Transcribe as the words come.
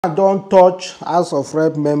Don't touch House of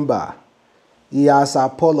Rep member. He has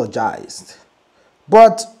apologized.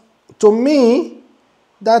 But to me,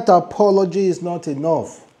 that apology is not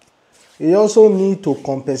enough. You also need to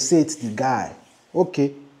compensate the guy.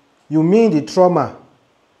 Okay, you mean the trauma,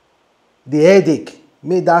 the headache,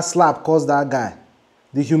 made that slap cause that guy,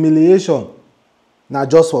 the humiliation, now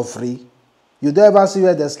just for free. You don't ever see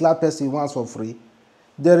where the slap person wants for free.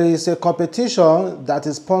 There is a competition that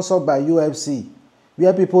is sponsored by UFC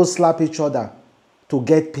where people slap each other to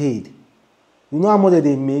get paid. You know how much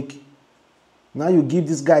they make? Now you give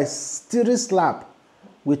this guy still slap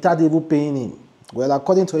without even paying him. Well,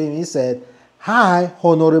 according to him, he said, "Hi,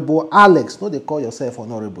 Honorable Alex." No, they call yourself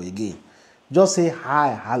Honorable again. Just say,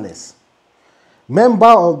 "Hi, Alex. Member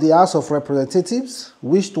of the House of Representatives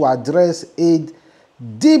wish to address a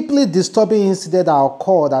deeply disturbing incident that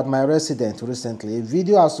occurred at my residence recently. A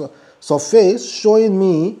video has surfaced showing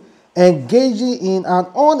me engaging in an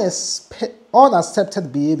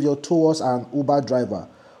unaccepted behavior towards an Uber driver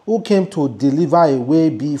who came to deliver a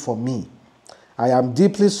way-be for me. I am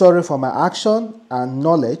deeply sorry for my action and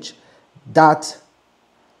acknowledge that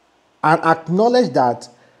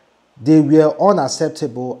they were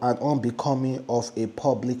unacceptable and unbecoming of a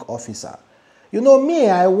public officer." You know, me,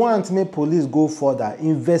 I want me police go further,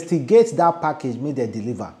 investigate that package, may they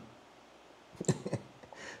deliver.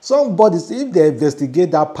 Somebody, if they investigate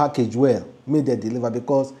that package well, may they deliver,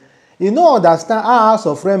 because you know, understand our House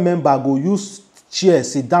of Rep member go use chair,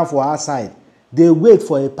 sit down for our side. They wait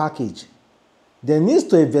for a package. They need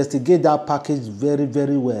to investigate that package very,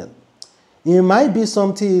 very well. It might be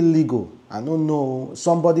something illegal. I don't know.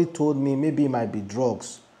 Somebody told me maybe it might be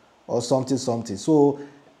drugs or something. So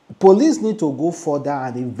police need to go further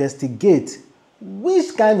and investigate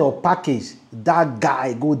which kind of package that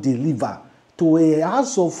guy go deliver to a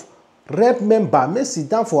House of Rep member. May sit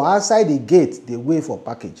down for outside the gate, they wait for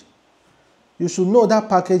package. You should know that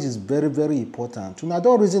package is very, very important. You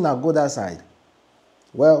don't reason I go that side.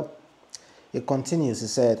 Well, it continues. He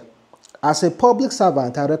said, "As a public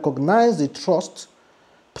servant, I recognize the trust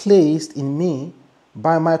placed in me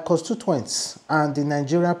by my constituents and the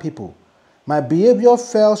Nigerian people. My behavior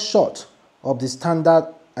fell short of the standard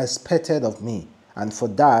expected of me, and for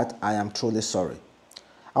that, I am truly sorry.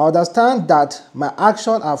 I understand that my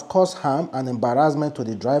actions have caused harm and embarrassment to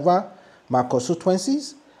the driver, my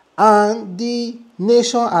constituencies, and the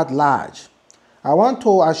nation at large. I want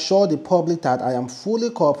to assure the public that I am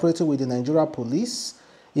fully cooperating with the Nigeria Police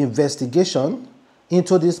investigation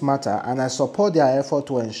into this matter, and I support their effort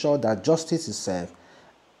to ensure that justice is served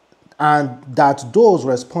and that those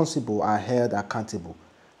responsible are held accountable."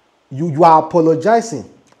 You are apologizing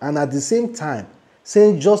and at the same time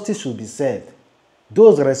saying justice should be served.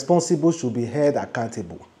 Those responsible should be held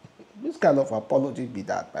accountable. Which kind of apology be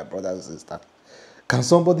that, my brothers and sisters? Can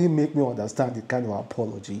somebody make me understand the kind of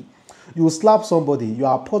apology? You slap somebody, you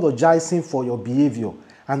are apologizing for your behavior,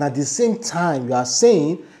 and at the same time you are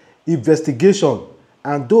saying investigation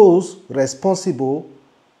and those responsible,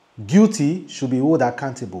 guilty, should be held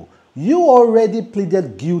accountable. You already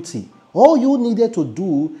pleaded guilty. All you needed to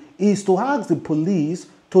do is to ask the police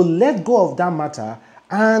to let go of that matter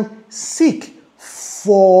and seek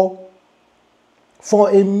for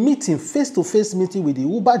a meeting, face-to-face meeting with the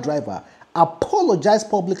Uber driver. Apologize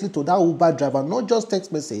publicly to that Uber driver, not just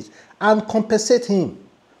text message, and compensate him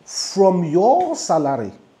from your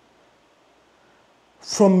salary.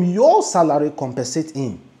 From your salary, compensate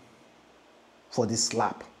him for the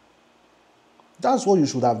slap. That's what you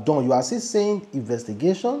should have done. You are still saying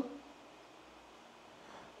investigation.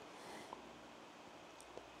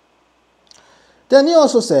 Then he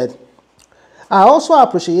also said, "I also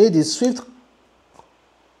appreciate the swift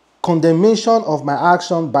condemnation of my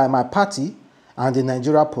action by my party and the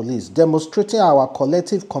Nigeria Police, demonstrating our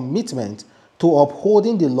collective commitment to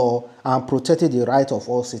upholding the law and protecting the rights of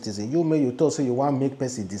all citizens." You thought so you want to make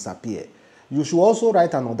person disappear. You should also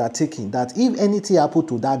write an undertaking that if anything happened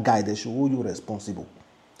to that guy, they should hold you responsible.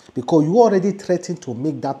 Because you already threatened to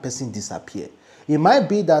make that person disappear. It might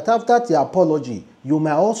be that after the apology, you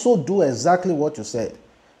might also do exactly what you said,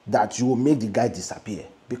 that you will make the guy disappear.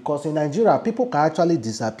 Because in Nigeria, people can actually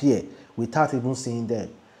disappear without even seeing them.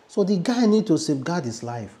 So the guy needs to safeguard his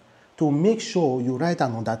life to make sure you write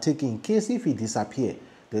an undertaking in case if he disappears,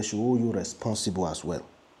 they should hold you responsible as well.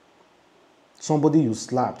 Somebody you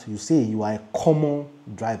slapped, you say you are a common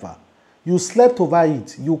driver. You slept over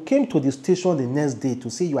it. You came to the station the next day to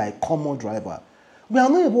say you are a common driver. We are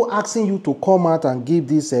not even asking you to come out and give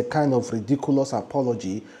this kind of ridiculous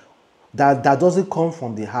apology that doesn't come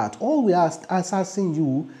from the heart. All we are asking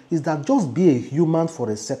you is that just be a human for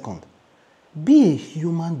a second. Be a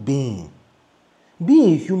human being.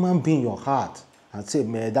 Be a human being in your heart and say,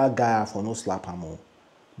 man, that guy for no slap am o.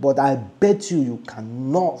 But I bet you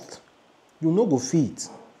cannot. You no go fit.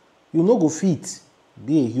 You no go fit.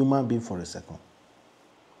 Be a human being for a second.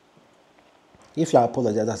 If you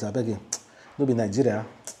apologize, I say, I beg you, no be Nigeria,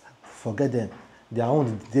 forget them. Their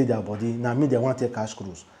own dey their body. Now me, they want to take cash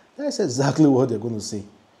cruise. That's exactly what they're going to say.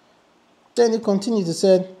 Then he continued to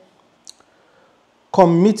say,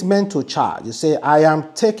 commitment to charge. He said, I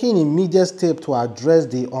am taking immediate steps to address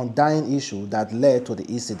the undying issue that led to the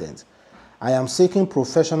incident. I am seeking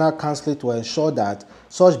professional counseling to ensure that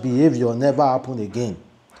such behavior never happen again.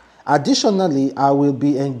 Additionally, I will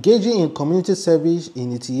be engaging in community service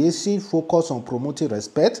initiative focused on promoting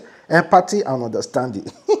respect, empathy, and understanding.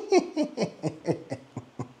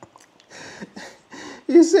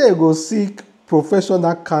 He said, go seek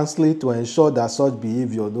professional counseling to ensure that such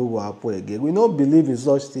behavior no go happen again. We don't believe in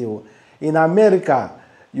such thing. In America,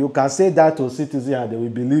 you can say that to citizens and they will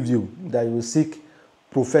believe you, that you will seek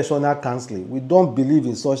professional counseling. We don't believe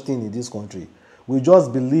in such thing in this country. We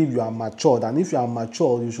just believe you are matured, and if you are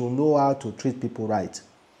mature, you should know how to treat people right.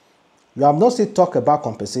 You have not still talked about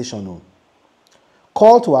compensation. No.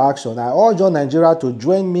 Call to action. I urge all Nigeria to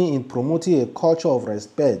join me in promoting a culture of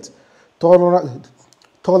respect,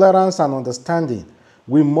 tolerance, and understanding.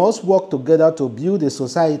 We must work together to build a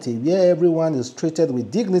society where everyone is treated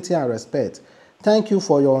with dignity and respect. Thank you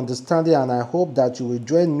for your understanding, and I hope that you will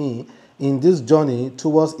join me in this journey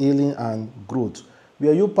towards healing and growth.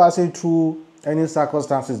 Were you passing through any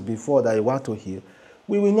circumstances before that you want to heal?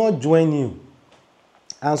 We will not join you.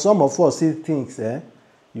 And some of us see things,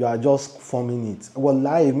 you are just forming it. Well,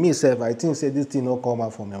 like myself, I think say this thing not come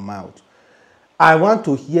out from your mouth. I want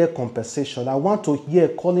to hear compensation. I want to hear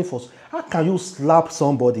calling for. How can you slap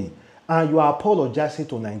somebody and you are apologizing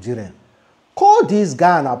to Nigerian? Call this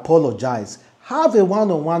guy and apologize. Have a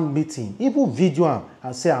one-on-one meeting. Even video him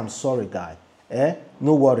and say, I'm sorry, guy.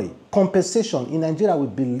 No worry. Compensation. In Nigeria, we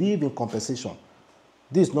believe in compensation.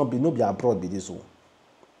 This not be abroad, be this one.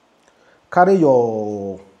 Carry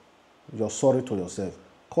your sorry to yourself.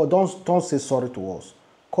 Don't say sorry to us.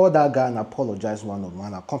 Call that guy and apologize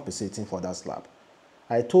one-on-one and compensate him for that slap.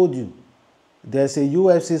 I told you, there's a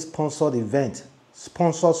UFC sponsored event,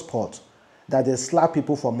 sponsored sport, that they slap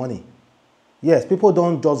people for money. Yes, people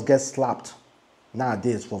don't just get slapped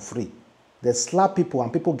nowadays for free. They slap people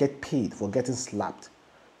and people get paid for getting slapped.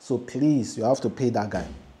 So please, you have to pay that guy.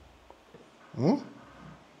 You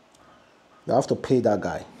have to pay that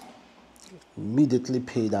guy. Immediately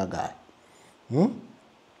pay that guy.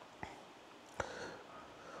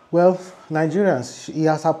 Well, Nigerians, he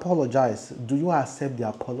has apologized. Do you accept the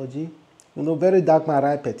apology? You know, Verydarkman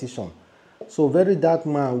write petition. So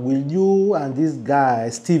Verydarkman, will you and this guy,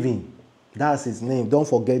 Stephen, that's his name. Don't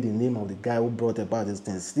forget the name of the guy who brought about this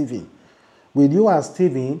thing, Stephen. Will you and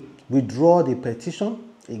Stephen withdraw the petition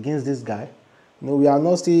against this guy? You know, we are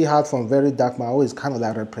not still heard from Verydarkman, who is kind of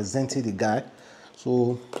like representing the guy.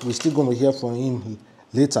 So we're still going to hear from him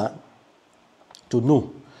later to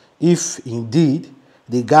know if indeed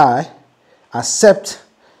the guy accepts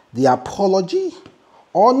the apology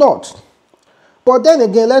or not. But then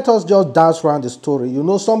again, let us just dance around the story. You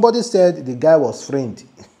know, somebody said the guy was framed.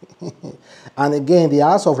 And again, the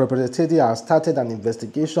House of Representatives has started an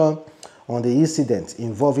investigation on the incident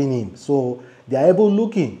involving him. So they are able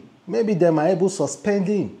looking. Maybe they might able suspend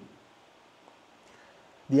him.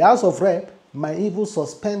 The House of Rep might even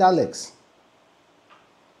suspend Alex.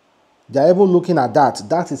 They are able looking at that.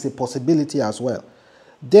 That is a possibility as well.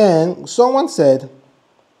 Then someone said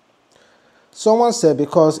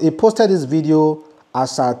because he posted this video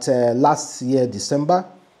as at last year, December,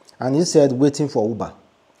 and he said waiting for Uber.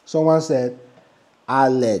 Someone said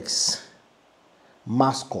Alex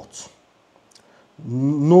Mascot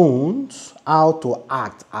knows how to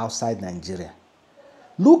act outside Nigeria.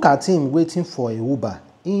 Look at him waiting for a Uber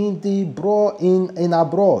in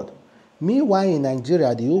abroad. Meanwhile, in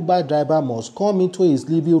Nigeria, the Uber driver must come into his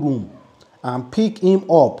living room and pick him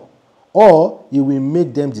up, or he will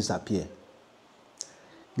make them disappear.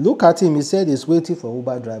 Look at him. He said he's waiting for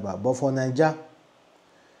Uber driver, but for Nigeria,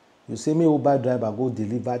 you say me Uber driver go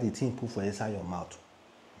deliver the thing put for inside your mouth.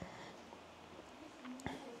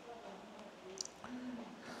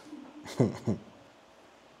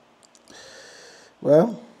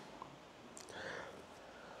 Well,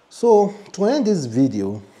 so to end this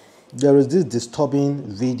video, there is this disturbing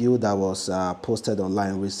video that was posted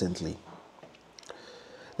online recently.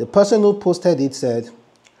 The person who posted it said,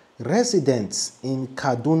 residents in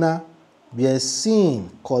Kaduna were seen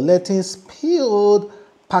collecting spilled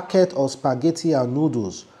packet of spaghetti and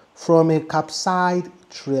noodles from a capsized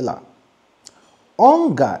trailer.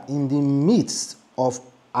 Hunger in the midst of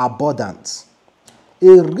abundance,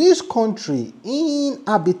 a rich country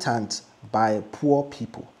inhabited by poor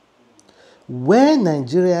people. When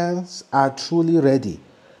Nigerians are truly ready,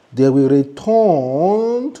 they will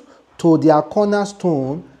return to their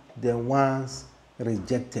cornerstone, the ones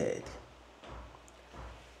rejected.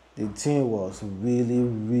 The thing was really,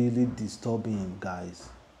 really disturbing, guys.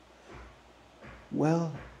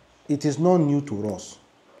 Well, it is not new to us.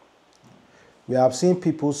 We have seen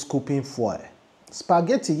people scooping foil.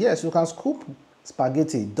 Spaghetti, yes, you can scoop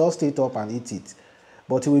spaghetti, dust it up and eat it.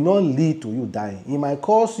 But it will not lead to you dying. It might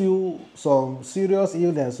cause you some serious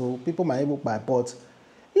illness, so people might even buy. But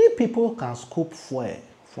if people can scoop foil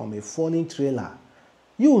from a falling trailer,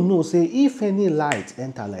 you know, say, if any light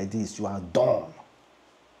enter like this, you are done.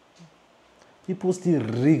 People still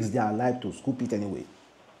risk their life to scoop it anyway.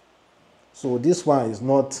 So this one is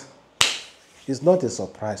not a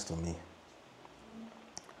surprise to me.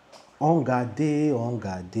 Hunger day,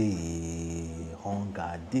 hunger day,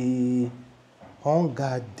 hunger day,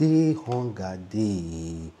 hunger day, hunger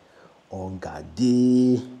day, hunger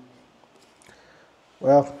day.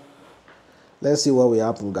 Well, let's see what will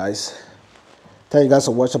happen, guys. Thank you guys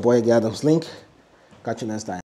for watching. Boy, Adams Link. Catch you next time.